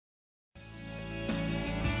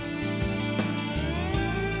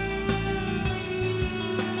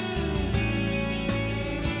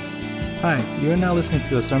Hi, you are now listening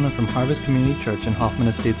to a sermon from Harvest Community Church in Hoffman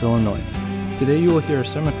Estates, Illinois. Today you will hear a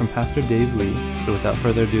sermon from Pastor Dave Lee, so without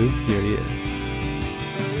further ado, here he is.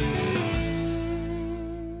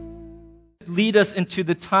 Lead us into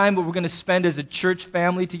the time where we're going to spend as a church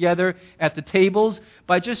family together at the tables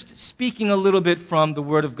by just speaking a little bit from the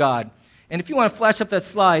Word of God. And if you want to flash up that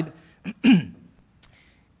slide,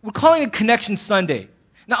 we're calling it Connection Sunday.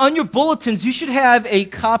 Now on your bulletins, you should have a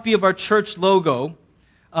copy of our church logo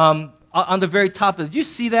on the very top of it. Do you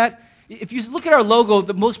see that? If you look at our logo,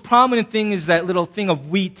 the most prominent thing is that little thing of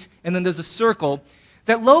wheat, and then there's a circle.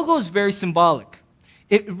 That logo is very symbolic.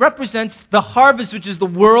 It represents the harvest, which is the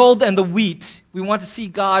world, and the wheat. We want to see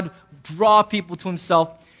God draw people to Himself.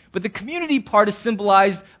 But the community part is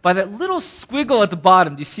symbolized by that little squiggle at the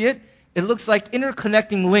bottom. Do you see it? It looks like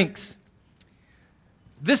interconnecting links.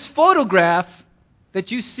 This photograph that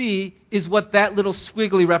you see is what that little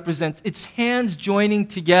squiggly represents. It's hands joining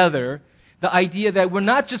together, the idea that we're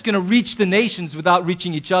not just going to reach the nations without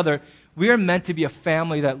reaching each other. We are meant to be a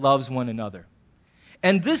family that loves one another.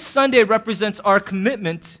 And this Sunday represents our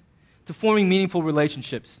commitment to forming meaningful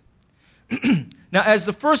relationships. Now, as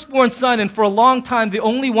the firstborn son, and for a long time the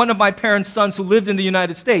only one of my parents' sons who lived in the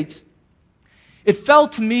United States, it fell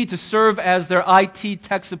to me to serve as their IT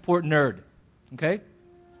tech support nerd. Okay?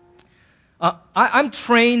 I'm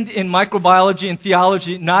trained in microbiology and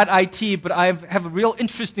theology, not IT, but I have a real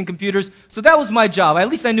interest in computers, so that was my job. At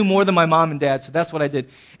least I knew more than my mom and dad, so that's what I did.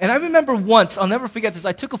 And I remember once, I'll never forget this,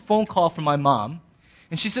 I took a phone call from my mom,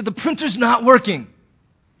 and she said, the printer's not working.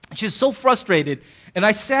 She was so frustrated, and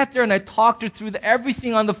I sat there and I talked her through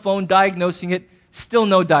everything on the phone, diagnosing it, still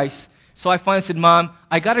no dice. So I finally said, Mom,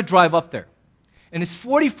 I got to drive up there. And it's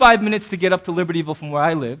 45 minutes to get up to Libertyville from where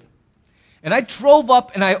I live. And I drove up,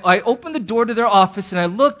 and I opened the door to their office, and I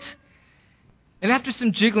looked, and after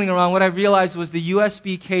some jiggling around, what I realized was the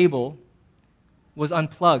USB cable was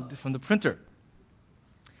unplugged from the printer.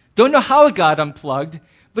 Don't know how it got unplugged,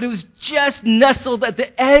 but it was just nestled at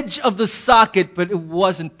the edge of the socket, but it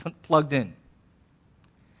wasn't plugged in.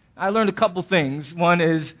 I learned a couple things. One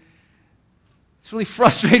is, it's really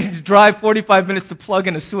frustrating to drive 45 minutes to plug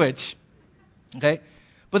in a switch. Okay?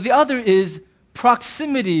 But the other is,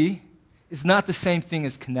 proximity is not the same thing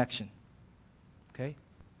as connection. Okay?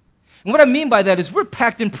 And what I mean by that is we're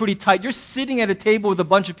packed in pretty tight. You're sitting at a table with a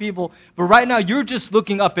bunch of people, but right now you're just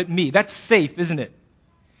looking up at me. That's safe, isn't it?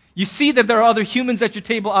 You see that there are other humans at your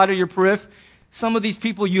table out of your periph. Some of these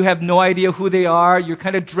people, you have no idea who they are. You're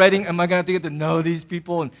kind of dreading, am I going to have to get to know these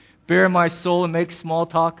people and bare my soul and make small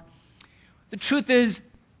talk? The truth is,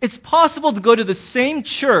 it's possible to go to the same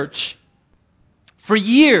church for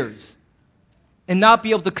years and not be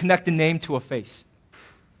able to connect a name to a face.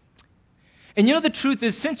 And you know, the truth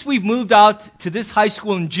is, since we've moved out to this high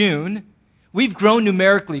school in June, we've grown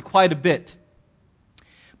numerically quite a bit.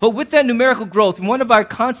 But with that numerical growth, one of our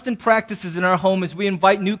constant practices in our home is we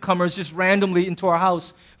invite newcomers just randomly into our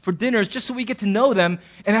house for dinners just so we get to know them.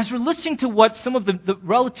 And as we're listening to what some of the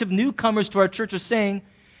relative newcomers to our church are saying,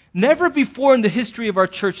 never before in the history of our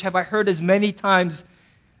church have I heard as many times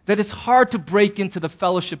that it's hard to break into the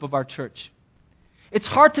fellowship of our church. It's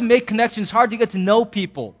hard to make connections, hard to get to know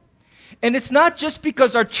people. And it's not just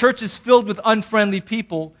because our church is filled with unfriendly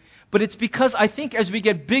people, but it's because I think as we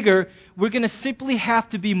get bigger, we're going to simply have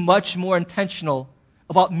to be much more intentional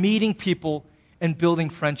about meeting people and building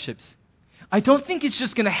friendships. I don't think it's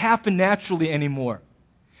just going to happen naturally anymore.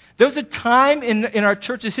 There was a time in our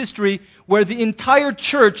church's history where the entire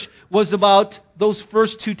church was about those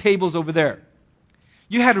first two tables over there.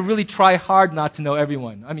 You had to really try hard not to know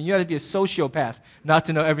everyone. I mean, you had to be a sociopath not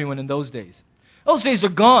to know everyone in those days. Those days are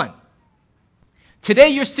gone. Today,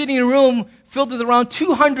 you're sitting in a room filled with around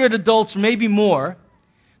 200 adults, or maybe more.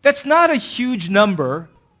 That's not a huge number,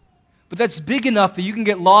 but that's big enough that you can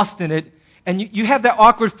get lost in it, and you have that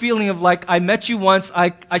awkward feeling of like, I met you once,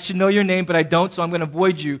 I should know your name, but I don't, so I'm going to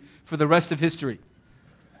avoid you for the rest of history.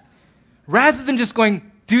 Rather than just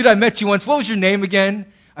going, dude, I met you once, what was your name again?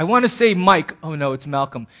 I want to say Mike. Oh, no, it's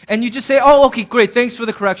Malcolm. And you just say, oh, okay, great, thanks for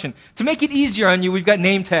the correction. To make it easier on you, we've got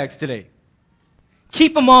name tags today.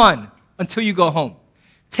 Keep them on until you go home.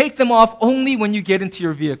 Take them off only when you get into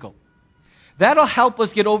your vehicle. That'll help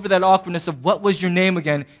us get over that awkwardness of what was your name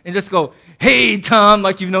again, and just go, hey, Tom,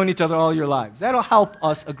 like you've known each other all your lives. That'll help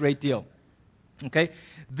us a great deal. Okay?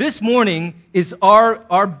 This morning is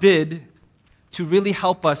our bid to really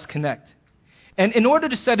help us connect. And in order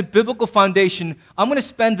to set a biblical foundation, I'm going to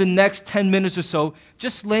spend the next 10 minutes or so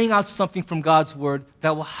just laying out something from God's Word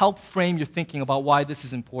that will help frame your thinking about why this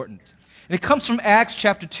is important. And it comes from Acts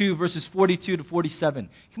chapter 2, verses 42 to 47.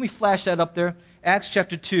 Can we flash that up there? Acts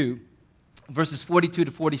chapter 2, verses 42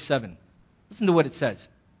 to 47. Listen to what it says.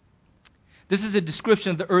 This is a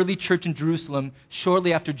description of the early church in Jerusalem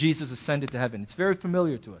shortly after Jesus ascended to heaven. It's very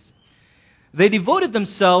familiar to us. They devoted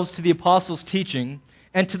themselves to the apostles' teaching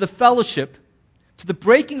and to the fellowship, to the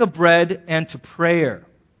breaking of bread and to prayer.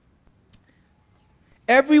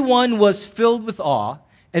 Everyone was filled with awe,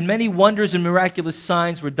 and many wonders and miraculous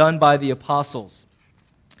signs were done by the apostles.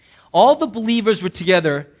 All the believers were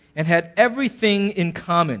together and had everything in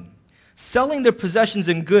common. Selling their possessions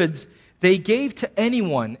and goods, they gave to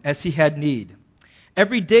anyone as he had need.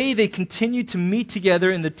 Every day they continued to meet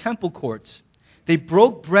together in the temple courts. They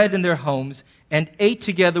broke bread in their homes and ate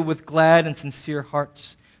together with glad and sincere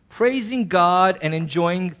hearts, praising God and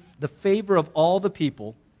enjoying the favor of all the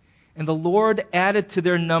people. And the Lord added to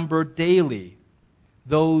their number daily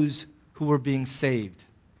those who were being saved.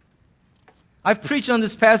 I've preached on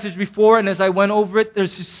this passage before, and as I went over it,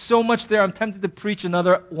 there's just so much there. I'm tempted to preach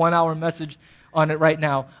another 1-hour message on it right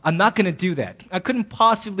now. I'm not going to do that. I couldn't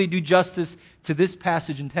possibly do justice to this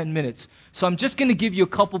passage in 10 minutes. So I'm just going to give you a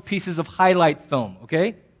couple pieces of highlight film,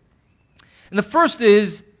 okay? And the first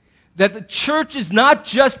is that the church is not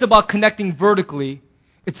just about connecting vertically,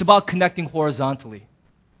 it's about connecting horizontally.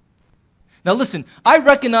 Now listen, I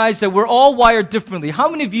recognize that we're all wired differently. How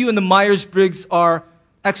many of you in the Myers-Briggs are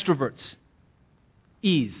extroverts?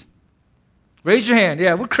 Ease. Raise your hand.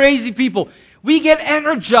 Yeah, we're crazy people. We get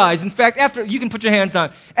energized. In fact, you can put your hands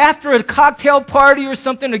down. After a cocktail party or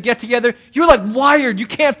something, or get together, you're like wired. You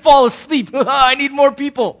can't fall asleep. I need more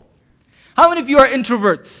people. How many of you are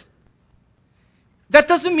introverts? That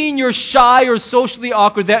doesn't mean you're shy or socially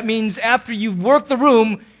awkward. That means after you've worked the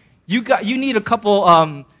room, you need a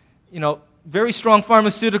couple, very strong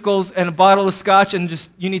pharmaceuticals and a bottle of scotch, and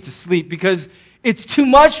you need to sleep because it's too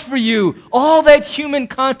much for you. All that human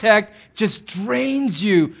contact just drains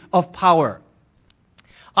you of power.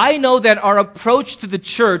 I know that our approach to the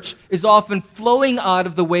church is often flowing out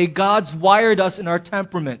of the way God's wired us in our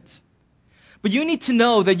temperament. But you need to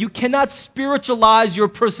know that you cannot spiritualize your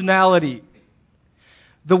personality.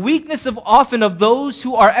 The weakness of those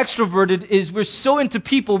who are extroverted is we're so into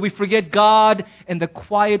people we forget God and the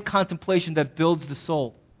quiet contemplation that builds the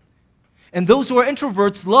soul. And those who are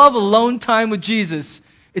introverts love alone time with Jesus.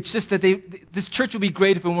 It's just that this church would be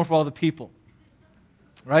great if it weren't for all the people.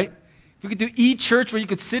 Right? If we could do e-church where you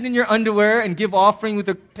could sit in your underwear and give offering with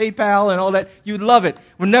a PayPal and all that, you would love it.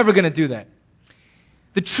 We're never going to do that.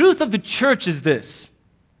 The truth of the church is this.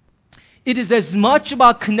 It is as much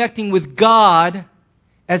about connecting with God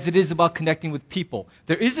as it is about connecting with people.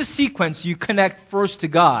 There is a sequence. You connect first to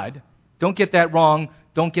God. Don't get that wrong.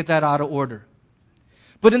 Don't get that out of order.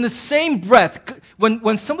 But in the same breath,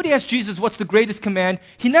 when somebody asked Jesus, what's the greatest command?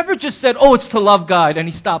 He never just said, it's to love God, and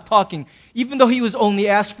he stopped talking. Even though he was only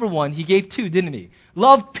asked for one, he gave two, didn't he?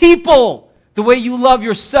 Love people the way you love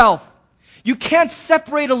yourself. You can't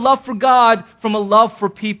separate a love for God from a love for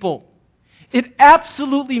people. It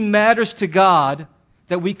absolutely matters to God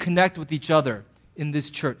that we connect with each other in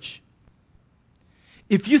this church.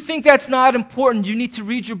 If you think that's not important, you need to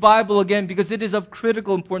read your Bible again because it is of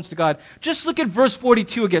critical importance to God. Just look at verse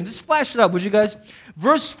 42 again. Just flash it up, would you guys?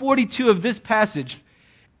 Verse 42 of this passage.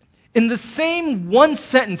 In the same one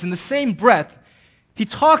sentence, in the same breath, he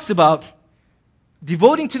talks about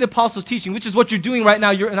devoting to the apostles' teaching, which is what you're doing right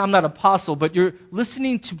now. And I'm not an apostle, but you're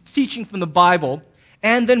listening to teaching from the Bible.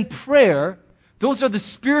 And then prayer. Those are the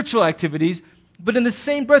spiritual activities. But in the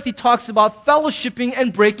same breath, he talks about fellowshipping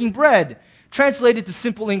and breaking bread. Translated to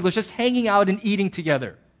simple English, just hanging out and eating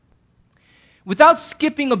together. Without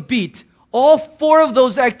skipping a beat, all four of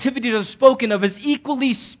those activities are spoken of as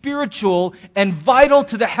equally spiritual and vital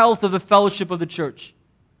to the health of the fellowship of the church.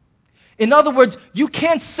 In other words, you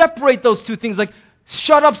can't separate those two things like,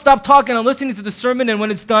 shut up, stop talking, I'm listening to the sermon, and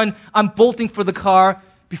when it's done, I'm bolting for the car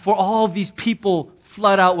before all of these people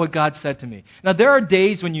flood out what God said to me. Now, there are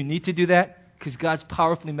days when you need to do that because God's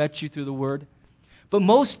powerfully met you through the Word. But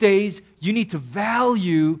most days, you need to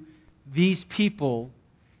value these people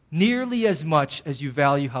nearly as much as you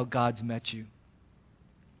value how God's met you.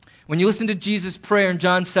 When you listen to Jesus' prayer in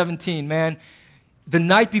John 17, man, the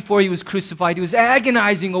night before he was crucified, he was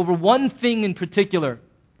agonizing over one thing in particular,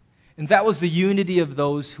 and that was the unity of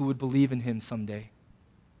those who would believe in him someday.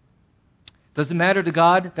 Does it matter to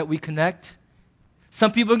God that we connect?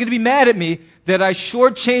 Some people are going to be mad at me that I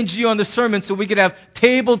shortchanged you on the sermon so we could have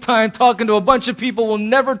table time talking to a bunch of people we'll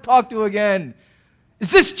never talk to again. Is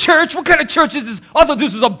this church? What kind of church is this? I thought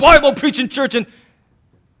this was a Bible-preaching church. And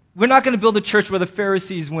we're not going to build a church where the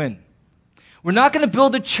Pharisees win. We're not going to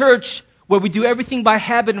build a church where we do everything by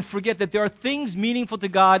habit and forget that there are things meaningful to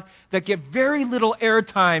God that get very little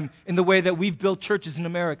airtime in the way that we've built churches in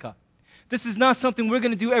America. This is not something we're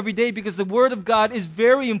going to do every day because the Word of God is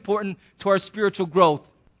very important to our spiritual growth.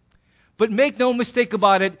 But make no mistake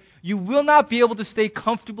about it, you will not be able to stay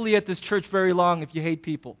comfortably at this church very long if you hate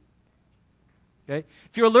people. Okay?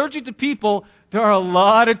 If you're allergic to people, there are a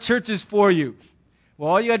lot of churches for you.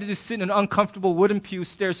 Well, all you got to do is sit in an uncomfortable wooden pew,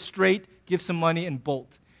 stare straight, give some money, and bolt.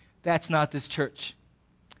 That's not this church.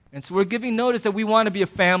 And so we're giving notice that we want to be a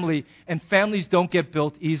family, and families don't get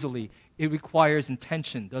built easily. It requires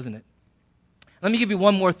intention, doesn't it? Let me give you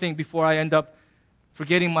one more thing before I end up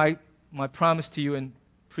forgetting my promise to you and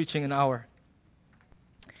preaching an hour.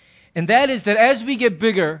 And that is that as we get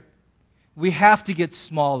bigger, we have to get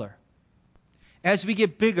smaller. As we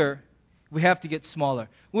get bigger, we have to get smaller.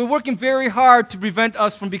 We're working very hard to prevent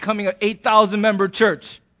us from becoming an 8,000-member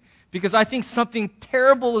church because I think something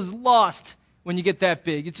terrible is lost when you get that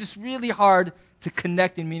big. It's just really hard to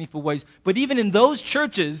connect in meaningful ways. But even in those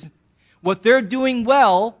churches, what they're doing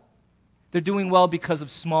well because of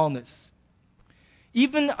smallness.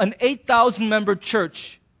 Even an 8,000-member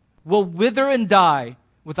church will wither and die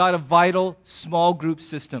without a vital small group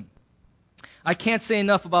system. I can't say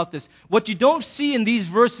enough about this. What you don't see in these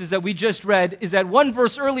verses that we just read is that one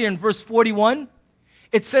verse earlier in verse 41,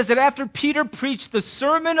 it says that after Peter preached the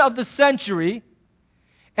sermon of the century,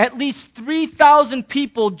 at least 3,000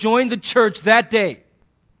 people joined the church that day.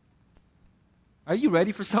 Are you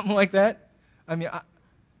ready for something like that? I mean,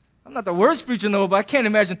 I'm not the worst preacher in the world, but I can't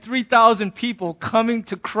imagine 3,000 people coming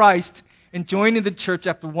to Christ and joining the church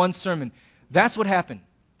after one sermon. That's what happened.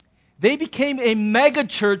 They became a mega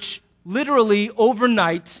church literally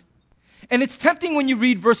overnight. And it's tempting when you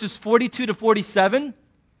read verses 42 to 47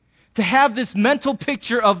 to have this mental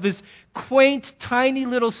picture of this quaint, tiny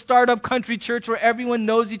little startup country church where everyone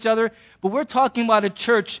knows each other. But we're talking about a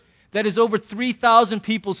church that is over 3,000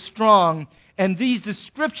 people strong. And these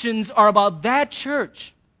descriptions are about that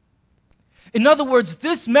church. In other words,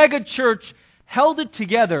 this mega church held it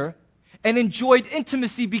together and enjoyed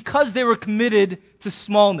intimacy because they were committed to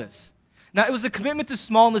smallness. Now, it was a commitment to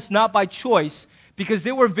smallness not by choice, because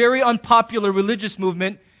they were a very unpopular religious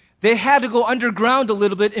movement. They had to go underground a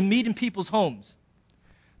little bit and meet in people's homes.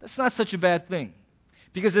 That's not such a bad thing.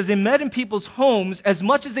 Because as they met in people's homes, as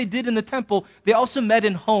much as they did in the temple, they also met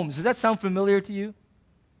in homes. Does that sound familiar to you?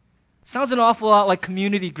 Sounds an awful lot like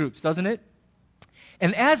community groups, doesn't it?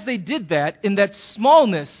 And as they did that, in that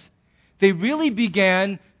smallness, they really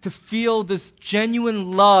began to feel this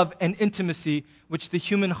genuine love and intimacy which the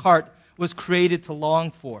human heart was created to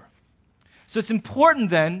long for. So it's important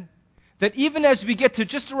then that even as we get to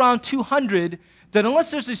just around 200, that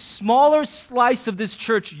unless there's a smaller slice of this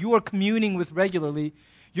church you are communing with regularly,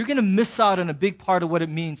 you're going to miss out on a big part of what it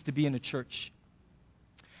means to be in a church.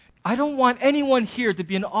 I don't want anyone here to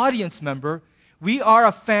be an audience member. We are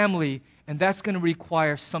a family, and that's going to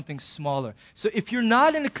require something smaller. So if you're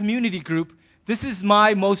not in a community group, this is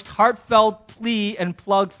my most heartfelt plea and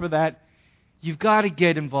plug for that. You've got to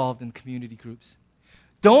get involved in community groups.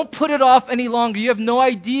 Don't put it off any longer. You have no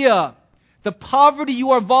idea the poverty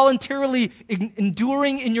you are voluntarily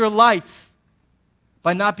enduring in your life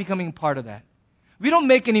by not becoming part of that. We don't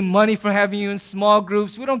make any money from having you in small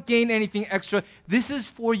groups. We don't gain anything extra. This is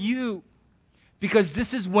for you, because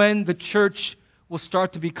this is when the church will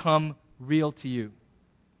start to become real to you.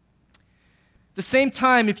 At the same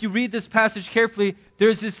time, if you read this passage carefully,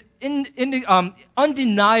 there's this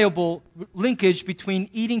undeniable linkage between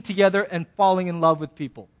eating together and falling in love with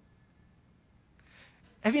people.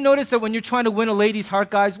 Have you noticed that when you're trying to win a lady's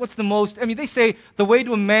heart, guys, they say the way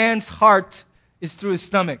to a man's heart is through his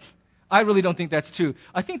stomach. I really don't think that's true.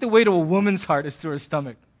 I think the way to a woman's heart is through her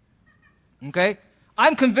stomach. Okay?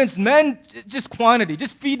 I'm convinced men, just quantity,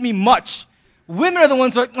 just feed me much. Women are the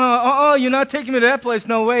ones who are like, you're not taking me to that place,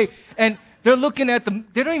 no way. And they're looking at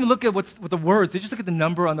they don't even look at what the words, they just look at the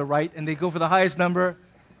number on the right, and they go for the highest number,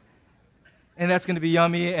 and that's going to be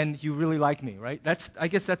yummy, and you really like me, right? I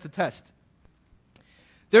guess that's a test.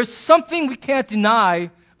 There's something we can't deny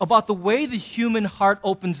about the way the human heart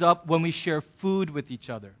opens up when we share food with each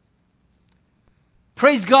other.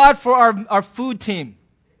 Praise God for our food team.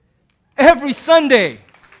 Every Sunday,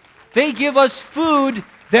 they give us food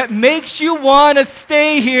that makes you want to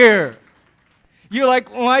stay here. You're like,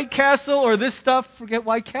 White Castle or this stuff, forget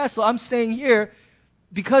White Castle. I'm staying here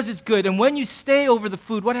because it's good. And when you stay over the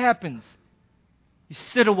food, what happens? You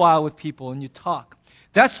sit a while with people and you talk.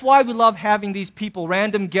 That's why we love having these people,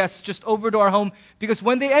 random guests, just over to our home, because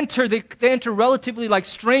when they enter, they enter relatively like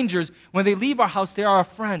strangers. When they leave our house, they are our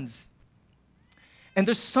friends. And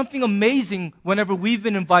there's something amazing whenever we've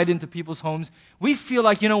been invited into people's homes. We feel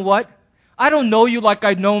like, you know what? I don't know you like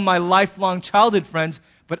I've known my lifelong childhood friends,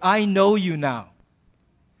 but I know you now.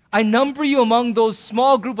 I number you among those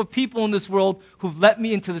small group of people in this world who've let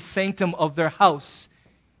me into the sanctum of their house.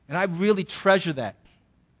 And I really treasure that.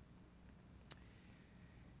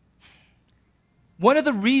 One of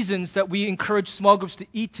the reasons that we encourage small groups to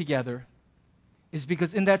eat together is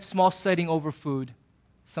because in that small setting over food,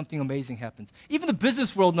 something amazing happens. Even the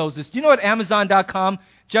business world knows this. Do you know at Amazon.com,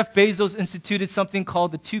 Jeff Bezos instituted something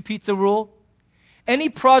called the 2-pizza rule? Any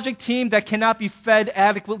project team that cannot be fed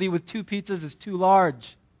adequately with 2 pizzas is too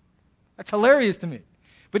large. That's hilarious to me.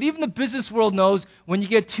 But even the business world knows when you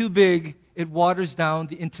get too big, it waters down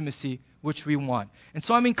the intimacy which we want. And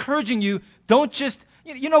so I'm encouraging you, don't just,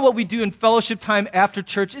 you know what we do in fellowship time after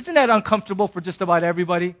church? Isn't that uncomfortable for just about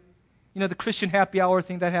everybody? You know, the Christian happy hour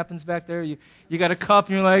thing that happens back there? You got a cup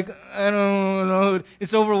and you're like, I don't know,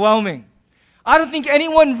 it's overwhelming. I don't think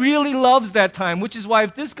anyone really loves that time, which is why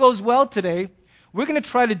if this goes well today, we're going to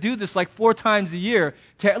try to do this like 4 times a year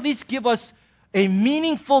to at least give us a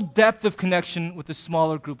meaningful depth of connection with a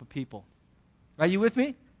smaller group of people. Are you with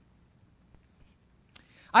me?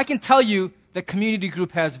 I can tell you that community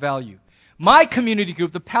group has value. My community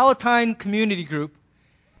group, the Palatine Community Group,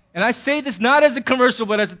 and I say this not as a commercial,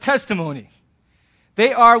 but as a testimony.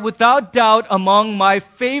 They are without doubt among my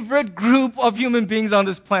favorite group of human beings on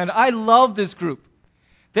this planet. I love this group.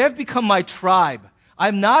 They have become my tribe.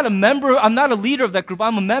 I'm not a member, I'm not a leader of that group,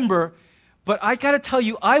 I'm a member, but I got to tell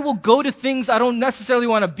you, I will go to things I don't necessarily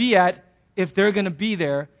want to be at if they're going to be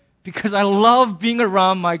there because I love being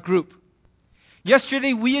around my group.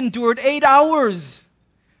 Yesterday, we endured 8 hours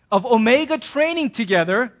of Omega training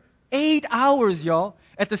together, 8 hours, y'all,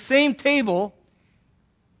 at the same table,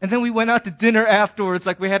 and then we went out to dinner afterwards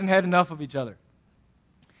like we hadn't had enough of each other.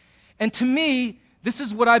 And to me, this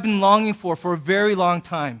is what I've been longing for a very long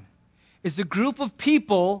time, is a group of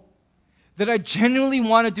people that I genuinely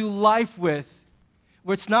want to do life with,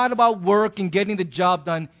 where it's not about work and getting the job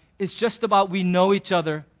done, it's just about we know each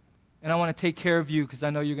other, and I want to take care of you because I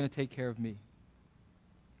know you're going to take care of me.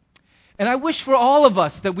 And I wish for all of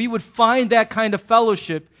us that we would find that kind of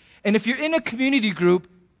fellowship. And if you're in a community group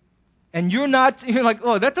and you're like,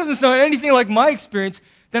 oh, that doesn't sound anything like my experience,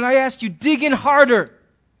 then I ask you, dig in harder.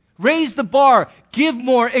 Raise the bar. Give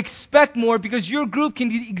more. Expect more, because your group can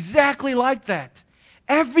be exactly like that.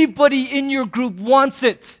 Everybody in your group wants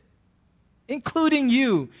it, including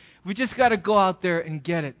you. We just got to go out there and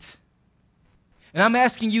get it. And I'm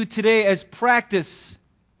asking you today as practice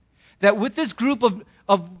that with this group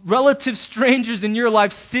of relative strangers in your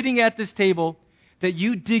life sitting at this table, that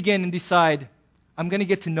you dig in and decide, I'm going to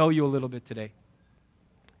get to know you a little bit today.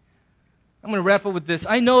 I'm going to wrap up with this.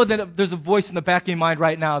 I know that there's a voice in the back of your mind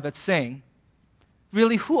right now that's saying,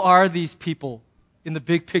 really, who are these people in the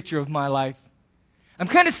big picture of my life? I'm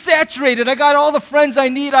kind of saturated. I got all the friends I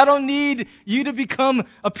need. I don't need you to become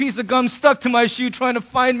a piece of gum stuck to my shoe trying to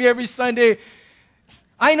find me every Sunday.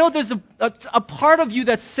 I know there's a part of you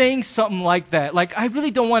that's saying something like that. Like, I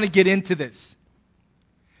really don't want to get into this.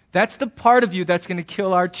 That's the part of you that's going to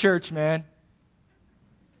kill our church, man.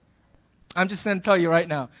 I'm just going to tell you right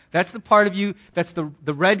now. That's the part of you that's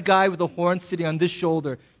the red guy with the horn sitting on this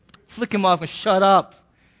shoulder. Flick him off and shut up.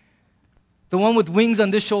 The one with wings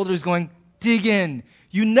on this shoulder is going, dig in.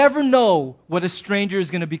 You never know what a stranger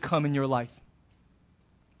is going to become in your life.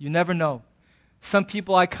 You never know. Some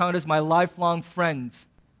people I count as my lifelong friends.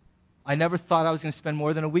 I never thought I was going to spend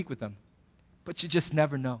more than a week with them. But you just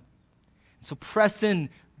never know. So press in,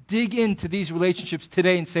 dig into these relationships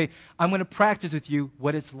today and say, I'm going to practice with you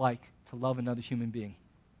what it's like to love another human being.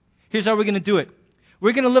 Here's how we're going to do it.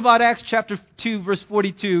 We're going to live out Acts chapter 2, verse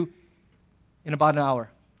 42 in about an hour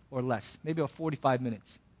or less, maybe about 45 minutes.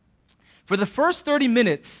 For the first 30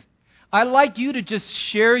 minutes, I'd like you to just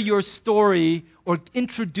share your story or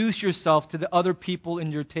introduce yourself to the other people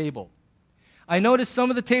in your table. I noticed some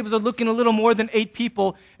of the tables are looking a little more than 8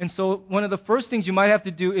 people, and so one of the first things you might have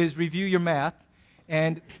to do is review your math.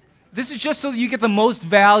 And this is just so that you get the most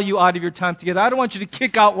value out of your time together. I don't want you to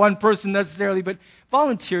kick out one person necessarily, but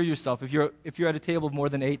volunteer yourself if you're at a table of more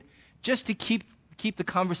than 8, just to keep the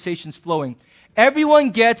conversations flowing.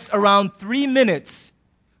 Everyone gets around 3 minutes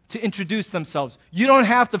to introduce themselves. You don't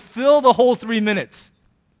have to fill the whole 3 minutes.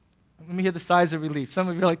 Let me hear the sighs of relief. Some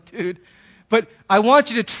of you are like, dude. But I want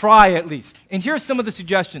you to try at least. And here are some of the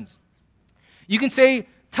suggestions. You can say,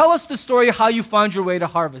 tell us the story of how you found your way to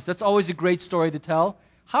Harvest. That's always a great story to tell.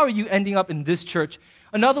 How are you ending up in this church?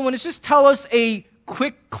 Another one is just tell us a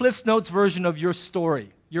quick Cliff's Notes version of your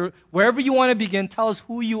story. Wherever you want to begin, tell us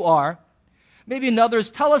who you are. Maybe another is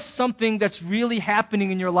tell us something that's really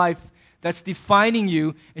happening in your life that's defining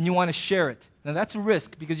you and you want to share it. Now that's a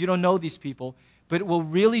risk because you don't know these people, but it will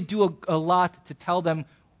really do a lot to tell them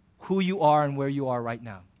who you are and where you are right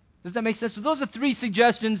now. Does that make sense? So those are 3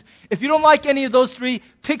 suggestions. If you don't like any of those 3,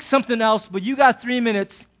 pick something else, but you got 3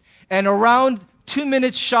 minutes, and around 2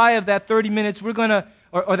 minutes shy of that 30 minutes, we're going to,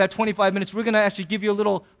 or that 25 minutes, we're going to actually give you a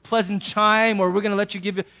little pleasant chime, or we're going to let you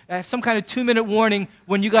give you some kind of 2-minute warning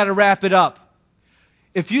when you got to wrap it up.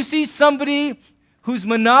 If you see somebody who's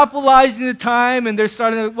monopolizing the time, and they're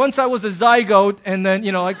starting, once I was a zygote, and then,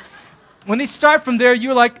 like, when they start from there,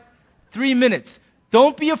 you're like, 3 minutes.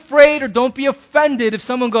 Don't be afraid or don't be offended if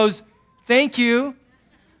someone goes, thank you.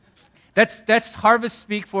 That's harvest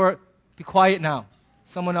speak for be quiet now.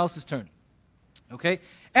 Someone else's turn. Okay?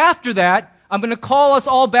 After that, I'm going to call us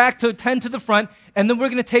all back to attend to the front, and then we're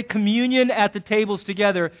going to take communion at the tables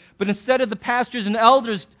together. But instead of the pastors and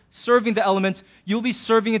elders serving the elements, you'll be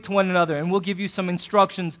serving it to one another, and we'll give you some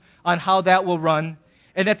instructions on how that will run.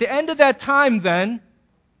 And at the end of that time, then,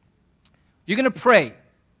 you're going to pray.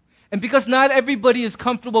 And because not everybody is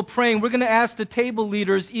comfortable praying, we're going to ask the table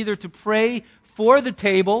leaders either to pray for the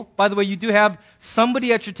table. By the way, you do have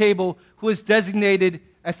somebody at your table who is designated,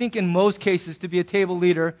 I think in most cases, to be a table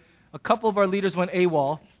leader. A couple of our leaders went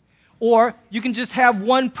AWOL. Or you can just have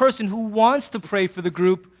one person who wants to pray for the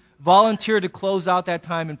group volunteer to close out that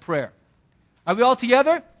time in prayer. Are we all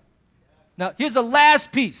together? Now, here's the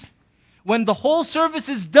last piece. When the whole service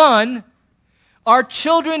is done, our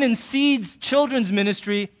Children and Seeds Children's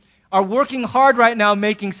Ministry are working hard right now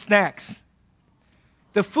making snacks.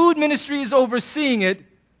 The food ministry is overseeing it,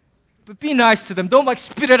 but be nice to them. Don't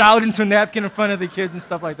spit it out into a napkin in front of the kids and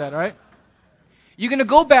stuff like that, all right? You're going to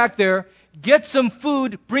go back there, get some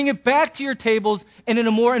food, bring it back to your tables, and in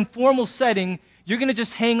a more informal setting, you're going to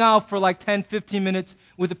just hang out for 10, 15 minutes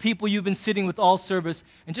with the people you've been sitting with all service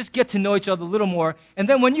and just get to know each other a little more. And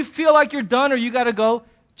then when you feel like you're done or you got to go,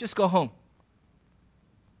 just go home.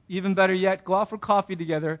 Even better yet, go out for coffee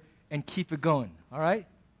together and keep it going, all right?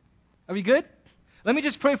 Are we good? Let me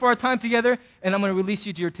just pray for our time together, and I'm going to release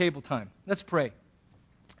you to your table time. Let's pray.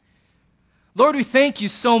 Lord, we thank you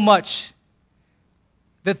so much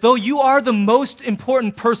that though you are the most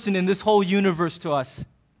important person in this whole universe to us,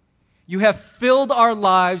 you have filled our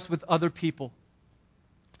lives with other people.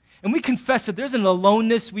 And we confess that there's an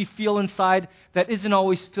aloneness we feel inside that isn't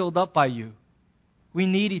always filled up by you. We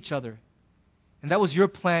need each other. And that was your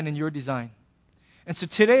plan and your design. And so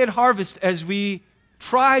today at Harvest, as we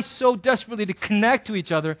try so desperately to connect to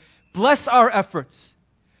each other, bless our efforts.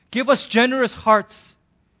 Give us generous hearts.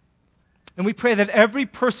 And we pray that every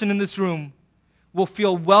person in this room will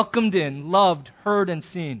feel welcomed in, loved, heard, and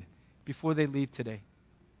seen before they leave today.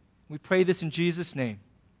 We pray this in Jesus' name.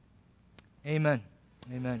 Amen.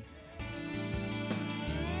 Amen.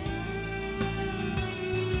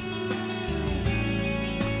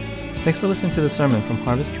 Thanks for listening to the sermon from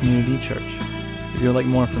Harvest Community Church. If you would like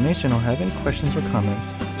more information or have any questions or comments,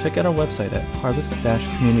 check out our website at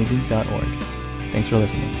harvest-community.org. Thanks for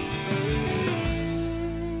listening.